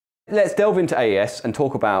Let's delve into AES and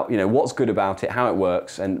talk about, what's good about it, how it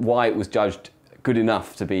works, and why it was judged good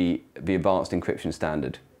enough to be the advanced encryption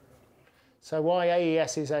standard. So why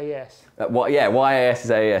AES is AES? Why AES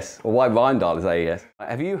is AES, or why Rheindahl is AES.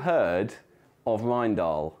 Have you heard of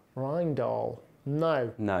Rheindahl? Rheindahl?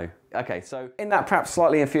 No. No. Okay, so in that perhaps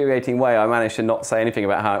slightly infuriating way, I managed to not say anything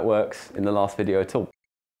about how it works in the last video at all.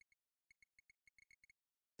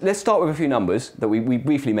 Let's start with a few numbers that we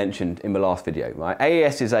briefly mentioned in the last video, right?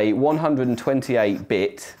 AES is a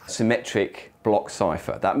 128-bit symmetric block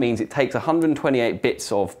cipher. That means it takes 128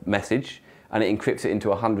 bits of message and it encrypts it into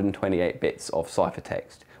 128 bits of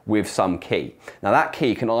ciphertext with some key. Now that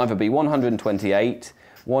key can either be 128,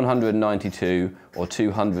 192 or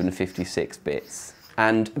 256 bits.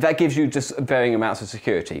 And that gives you just varying amounts of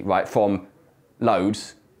security, right? From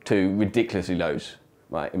loads to ridiculously loads,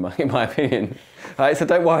 right? In my opinion. Right, so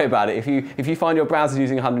don't worry about it. If you find your browser's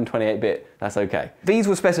using 128-bit, that's okay. These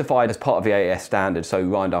were specified as part of the AES standard, so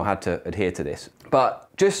Rheindahl had to adhere to this. But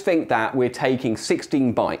just think that we're taking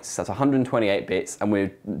 16 bytes, that's 128 bits, and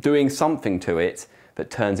we're doing something to it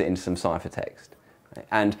that turns it into some ciphertext.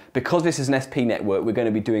 And because this is an SP network, we're going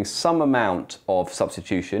to be doing some amount of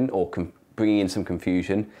substitution or bringing in some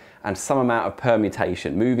confusion and some amount of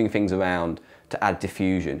permutation, moving things around to add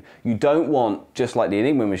diffusion. You don't want, just like the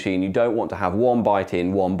Enigma machine, you don't want to have one byte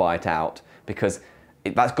in, one byte out, because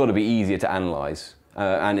that's got to be easier to analyze.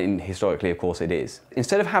 Historically, of course, it is.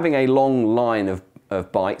 Instead of having a long line of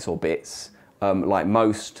bytes or bits, like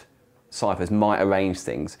most ciphers might arrange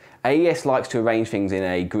things, AES likes to arrange things in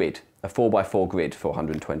a grid, a 4x4 grid for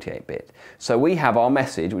 128-bit. So we have our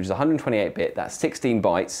message, which is 128-bit, that's 16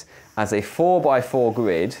 bytes, as a 4x4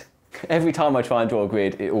 grid. Every time I try and draw a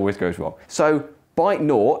grid, it always goes wrong. So byte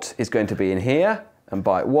 0 is going to be in here, and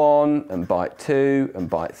byte 1, and byte 2, and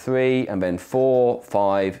byte 3, and then 4,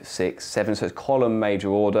 5, 6, 7, so it's column major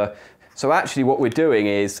order. So actually what we're doing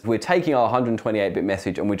is we're taking our 128-bit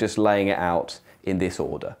message and we're just laying it out in this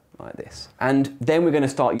order, like this. And then we're going to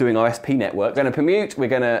start doing our SP network. We're going to permute, we're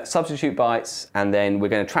going to substitute bytes, and then we're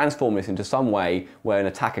going to transform this into some way where an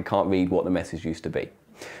attacker can't read what the message used to be.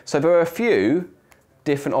 So there are a few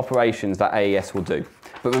different operations that AES will do.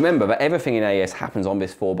 But remember that everything in AES happens on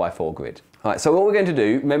this 4x4 grid. All right, so what we're going to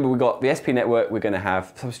do, remember we've got the SP network, we're going to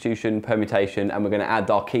have substitution, permutation, and we're going to add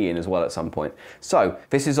our key in as well at some point. So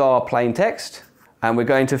this is our plain text, and we're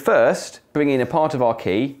going to first bring in a part of our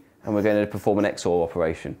key, and we're going to perform an XOR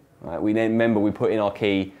operation. All right, remember we put in our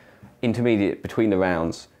key intermediate between the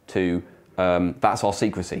rounds to, that's our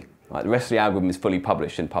secrecy. Right, the rest of the algorithm is fully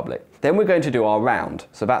published in public. Then we're going to do our round.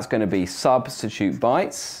 So that's going to be substitute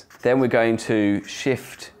bytes. Then we're going to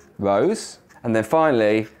shift rows. And then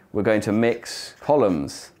finally, we're going to mix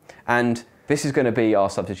columns. And this is going to be our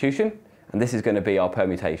substitution. And this is going to be our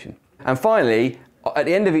permutation. And finally, at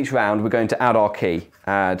the end of each round, we're going to add our key.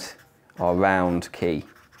 Add our round key,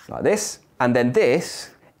 like this. And then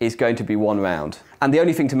this is going to be one round. And the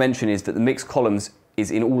only thing to mention is that the mixed columns is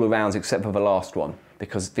in all the rounds except for the last one,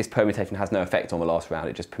 because this permutation has no effect on the last round,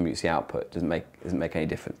 it just permutes the output, doesn't make any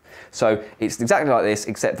difference. So it's exactly like this,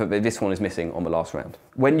 except for this one is missing on the last round.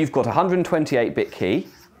 When you've got a 128-bit key,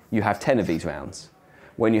 you have 10 of these rounds.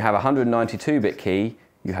 When you have a 192-bit key,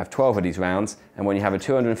 you have 12 of these rounds, and when you have a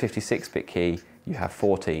 256-bit key, you have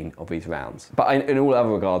 14 of these rounds. But in all other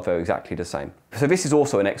regards, they're exactly the same. So this is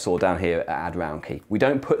also an XOR down here at add round key. We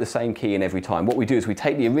don't put the same key in every time. What we do is we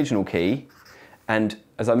take the original key, and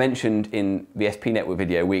as I mentioned in the SP network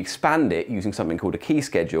video, we expand it using something called a key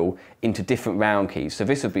schedule into different round keys. So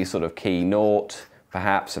this would be sort of key 0,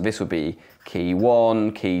 perhaps, so this would be key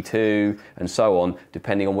 1, key 2, and so on,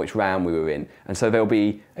 depending on which round we were in. And so there'll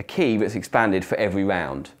be a key that's expanded for every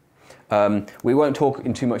round. We won't talk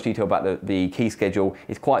in too much detail about the key schedule.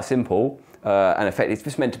 It's quite simple, and it's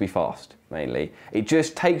just meant to be fast, mainly. It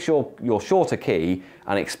just takes your shorter key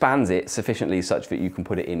and expands it sufficiently such that you can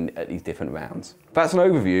put it in at these different rounds. That's an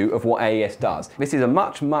overview of what AES does. This is a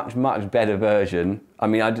much, much, much better version. I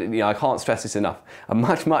mean, I can't stress this enough. A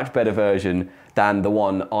much, much better version than the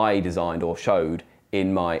one I designed or showed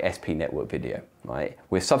in my SP network video, right?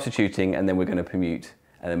 We're substituting, and then we're going to permute,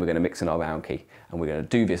 and then we're going to mix in our round key. And we're going to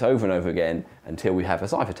do this over and over again until we have a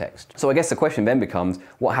ciphertext. So I guess the question then becomes,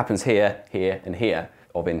 what happens here, here, and here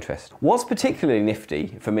of interest? What's particularly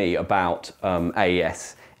nifty for me about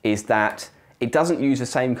AES is that it doesn't use the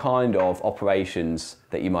same kind of operations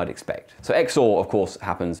that you might expect. So XOR, of course,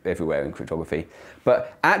 happens everywhere in cryptography.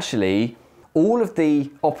 But actually, all of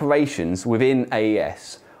the operations within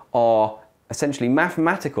AES are essentially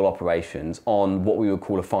mathematical operations on what we would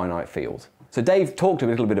call a finite field. So Dave talked a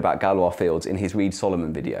little bit about Galois Fields in his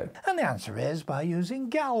Reed-Solomon video. And the answer is by using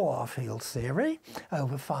Galois Fields theory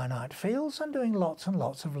over finite fields and doing lots and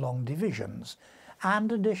lots of long divisions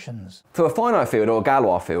and additions. For a finite field or a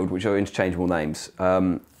Galois field, which are interchangeable names,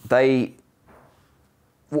 what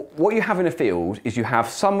you have in a field is you have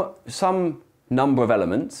some number of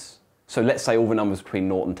elements. So let's say all the numbers between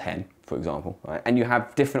 0 and 10, for example, right? And you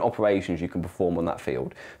have different operations you can perform on that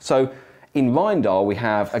field. So in Rindal, we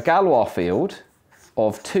have a Galois field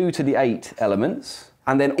of 2 to the 8 elements.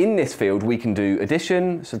 And then in this field, we can do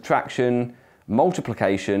addition, subtraction,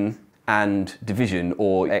 multiplication, and division,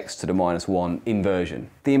 or x to the -1 inversion.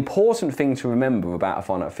 The important thing to remember about a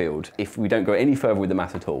finite field, if we don't go any further with the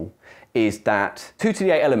math at all, is that 2 to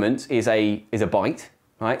the 8 elements is a byte.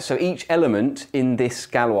 Right, so each element in this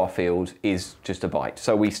Galois field is just a byte.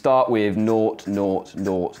 So we start with 0, 0,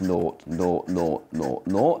 0, 0, 0, 0, 0,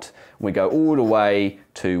 0. We go all the way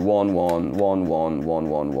to 1, 1, 1, 1, 1,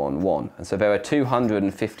 1, 1, 1. And so there are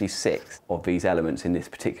 256 of these elements in this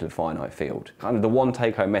particular finite field. Kind of the one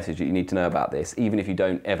take-home message that you need to know about this, even if you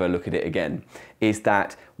don't ever look at it again, is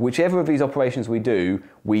that whichever of these operations we do,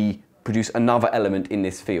 we produce another element in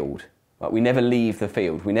this field. Right, we never leave the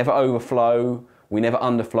field. We never overflow. We never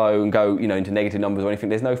underflow and go, into negative numbers or anything.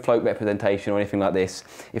 There's no float representation or anything like this.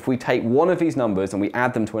 If we take one of these numbers and we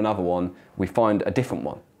add them to another one, we find a different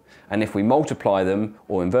one. And if we multiply them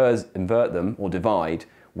or invert them or divide,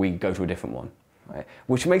 we go to a different one. Right?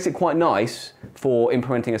 Which makes it quite nice for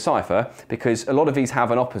implementing a cipher, because a lot of these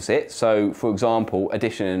have an opposite. So for example,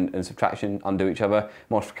 addition and subtraction undo each other,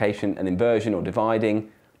 multiplication and inversion or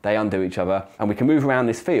dividing, they undo each other, and we can move around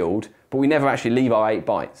this field, but we never actually leave our 8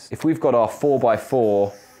 bytes. If we've got our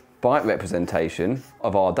 4x4 byte representation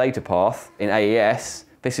of our data path in AES,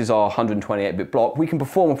 this is our 128-bit block, we can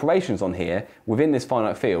perform operations on here within this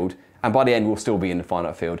finite field, and by the end we'll still be in the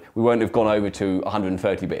finite field. We won't have gone over to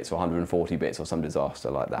 130 bits or 140 bits or some disaster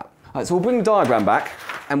like that. All right, so we'll bring the diagram back,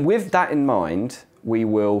 and with that in mind, we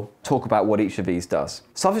will talk about what each of these does.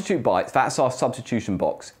 Substitute bytes, that's our substitution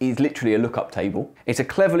box, is literally a lookup table. It's a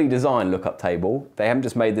cleverly designed lookup table. They haven't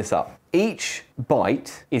just made this up. Each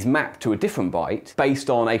byte is mapped to a different byte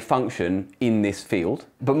based on a function in this field.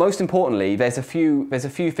 But most importantly, there's a few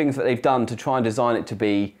things that they've done to try and design it to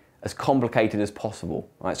be as complicated as possible.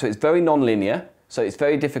 Right? So it's very non-linear. So it's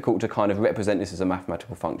very difficult to kind of represent this as a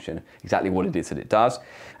mathematical function, exactly what it is that it does.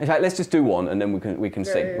 In fact, let's just do one and then we can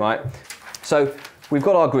see, right? So we've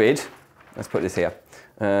got our grid. Let's put this here.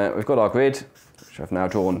 We've got our grid, which I've now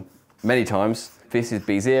drawn many times. This is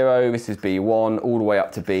B0, this is B1, all the way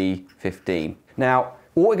up to B15. Now,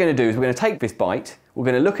 what we're going to do is we're going to take this byte, we're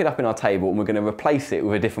going to look it up in our table, and we're going to replace it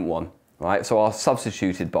with a different one. Right, so our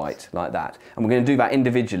substituted byte, like that. And we're going to do that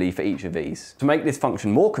individually for each of these. To make this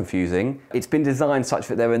function more confusing, it's been designed such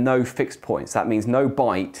that there are no fixed points. That means no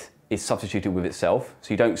byte is substituted with itself.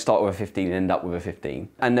 So you don't start with a 15 and end up with a 15.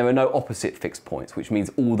 And there are no opposite fixed points, which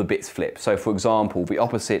means all the bits flip. So for example, the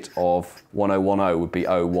opposite of 1010 would be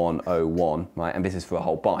 0101, right? And this is for a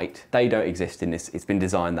whole byte. They don't exist in this. It's been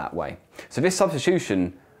designed that way. So this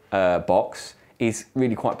substitution box is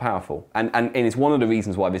really quite powerful. And it's one of the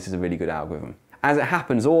reasons why this is a really good algorithm. As it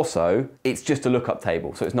happens also, it's just a lookup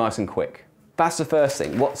table, so it's nice and quick. That's the first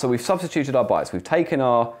thing. So we've substituted our bytes. We've taken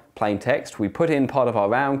our plain text, we put in part of our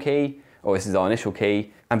round key, or this is our initial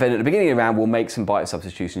key, and then at the beginning of the round we'll make some byte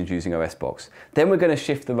substitutions using our SBox. Then we're going to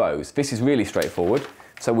shift the rows. This is really straightforward.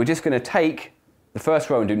 So we're just going to take the first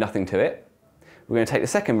row and do nothing to it. We're going to take the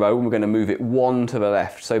second row and we're going to move it 1 to the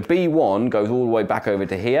left. So B1 goes all the way back over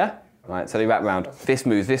to here. Right, so they wrap round. This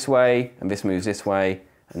moves this way, and this moves this way,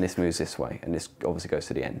 and this moves this way, and this obviously goes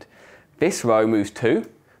to the end. This row moves 2,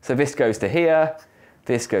 so this goes to here,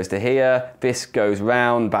 this goes to here, this goes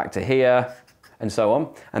round back to here, and so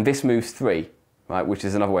on. And this moves 3, right, which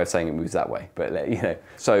is another way of saying it moves that way. But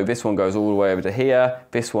so this one goes all the way over to here,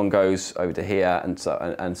 this one goes over to here, and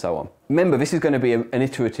so on. Remember, this is going to be an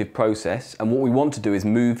iterative process, and what we want to do is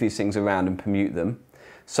move these things around and permute them.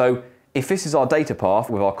 So if this is our data path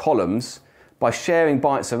with our columns, by sharing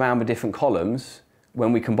bytes around the different columns,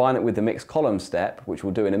 when we combine it with the mixed column step, which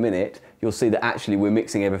we'll do in a minute, you'll see that actually we're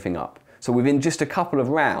mixing everything up. So within just a couple of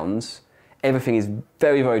rounds, everything is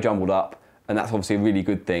very, very jumbled up, and that's obviously a really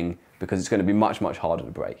good thing because it's going to be much, much harder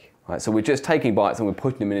to break. Right, so we're just taking bytes and we're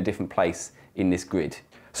putting them in a different place in this grid.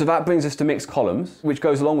 So that brings us to mixed columns, which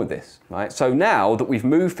goes along with this. Right? So now that we've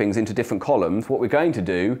moved things into different columns, what we're going to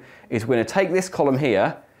do is we're going to take this column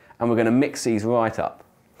here, and we're going to mix these right up.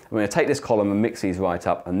 We're going to take this column and mix these right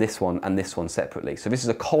up, and this one separately. So this is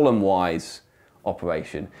a column-wise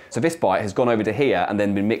operation. So this byte has gone over to here and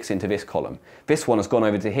then been mixed into this column. This one has gone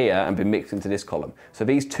over to here and been mixed into this column. So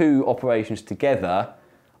these two operations together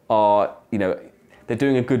are, they're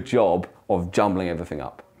doing a good job of jumbling everything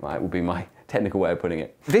up, right? Would be my technical way of putting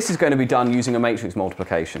it. This is going to be done using a matrix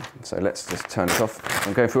multiplication. So let's just turn this off.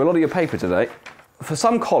 I'm going through a lot of your paper today. For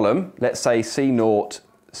some column, let's say C0,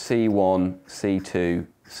 C1, C2,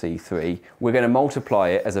 C3, we're going to multiply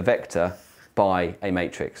it as a vector by a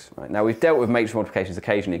matrix. Right? Now, we've dealt with matrix multiplications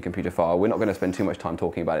occasionally in Computerphile. We're not going to spend too much time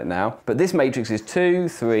talking about it now. But this matrix is 2,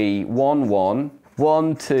 3, 1, 1,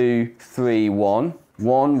 1, 2, 3, 1,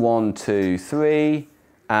 1, 1, 2, 3,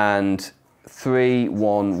 and 3,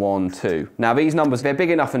 1, 1, 2. Now, these numbers, they're big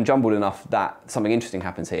enough and jumbled enough that something interesting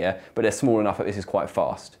happens here, but they're small enough that this is quite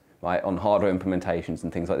fast, right, on hardware implementations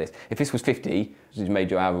and things like this. If this was 50, this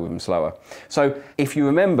made your algorithm slower. So if you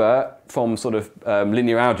remember from sort of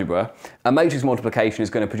linear algebra, a matrix multiplication is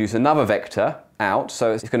going to produce another vector out,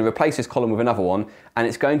 so it's going to replace this column with another one, and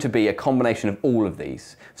it's going to be a combination of all of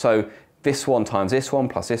these. So this one times this one,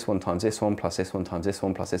 plus this one times this one, plus this one times this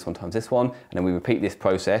one, plus this one times this one, and then we repeat this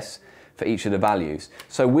process for each of the values.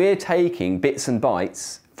 So we're taking bits and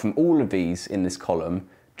bytes from all of these in this column,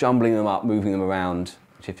 jumbling them up, moving them around,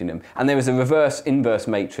 shifting them. And there is a reverse inverse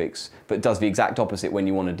matrix that does the exact opposite when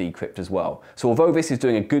you want to decrypt as well. So although this is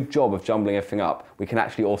doing a good job of jumbling everything up, we can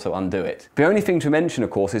actually also undo it. The only thing to mention,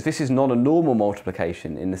 of course, is this is not a normal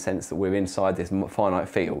multiplication in the sense that we're inside this finite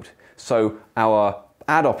field. So our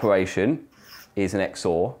add operation is an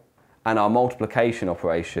XOR, and our multiplication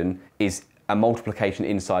operation is a multiplication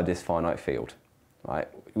inside this finite field, right?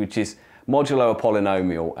 Which is modulo a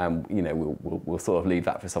polynomial, and we'll sort of leave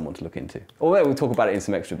that for someone to look into. Although we'll talk about it in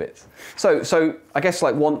some extra bits. So I guess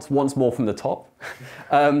like once more from the top,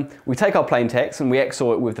 we take our plain text and we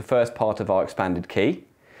XOR it with the first part of our expanded key,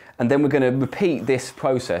 and then we're going to repeat this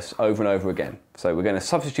process over and over again. So we're going to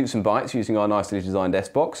substitute some bytes using our nicely designed S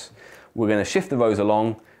box. We're going to shift the rows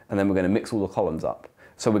along, and then we're going to mix all the columns up.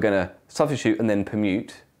 So we're going to substitute and then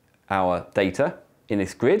permute our data in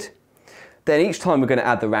this grid. Then each time we're going to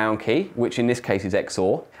add the round key, which in this case is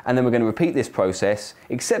XOR, and then we're going to repeat this process,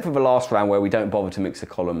 except for the last round where we don't bother to mix the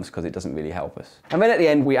columns because it doesn't really help us. And then at the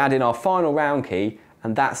end we add in our final round key,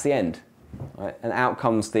 and that's the end. Right? And out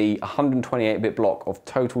comes the 128-bit block of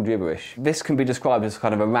total gibberish. This can be described as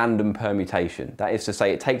kind of a random permutation. That is to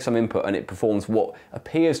say, it takes some input and it performs what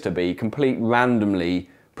appears to be complete randomly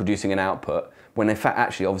producing an output, when in fact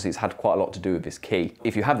actually obviously it's had quite a lot to do with this key.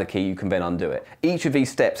 If you have the key, you can then undo it. Each of these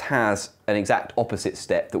steps has an exact opposite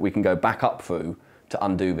step that we can go back up through to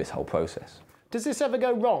undo this whole process. Does this ever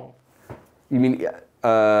go wrong? You mean,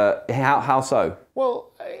 how so?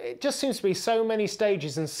 Well, it just seems to be so many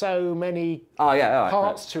stages and so many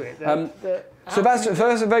parts to it. So that's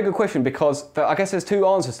a very good question, because I guess there's two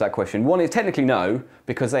answers to that question. One is technically no,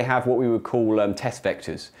 because they have what we would call test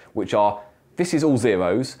vectors, which are, this is all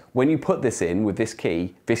zeros. When you put this in with this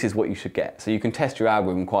key, this is what you should get. So you can test your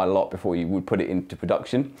algorithm quite a lot before you would put it into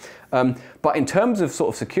production. But in terms of sort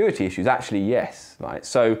of security issues, actually yes, right?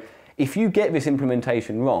 So if you get this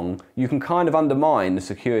implementation wrong, you can kind of undermine the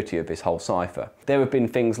security of this whole cipher. There have been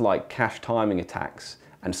things like cache timing attacks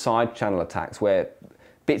and side channel attacks where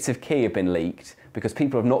bits of key have been leaked because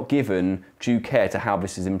people have not given due care to how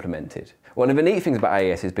this is implemented. One of the neat things about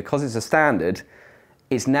AES is because it's a standard,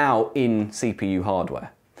 it's now in CPU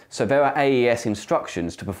hardware. So there are AES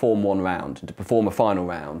instructions to perform one round, to perform a final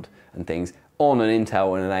round and things on an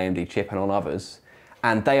Intel and an AMD chip and on others.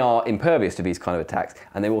 And they are impervious to these kind of attacks,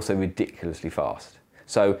 and they're also ridiculously fast.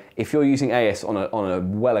 So if you're using AES on a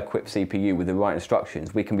well-equipped CPU with the right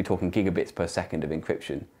instructions, we can be talking gigabits per second of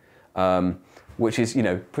encryption, which is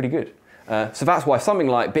pretty good. So that's why something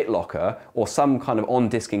like BitLocker or some kind of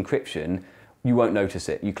on-disk encryption, you won't notice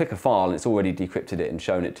it. You click a file and it's already decrypted it and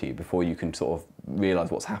shown it to you before you can sort of realize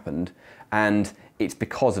what's happened. And it's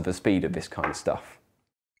because of the speed of this kind of stuff.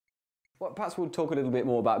 Well, perhaps we'll talk a little bit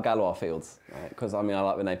more about Galois Fields, because I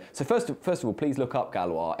like the name. So first of all, please look up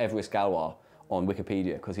Galois, Everest Galois, on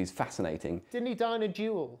Wikipedia, because he's fascinating. Didn't he die in a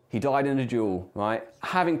duel? He died in a duel, right?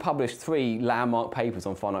 Having published 3 landmark papers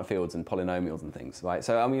on finite fields and polynomials and things, right?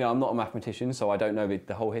 So I'm not a mathematician, so I don't know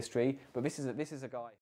the whole history, but this is a guy.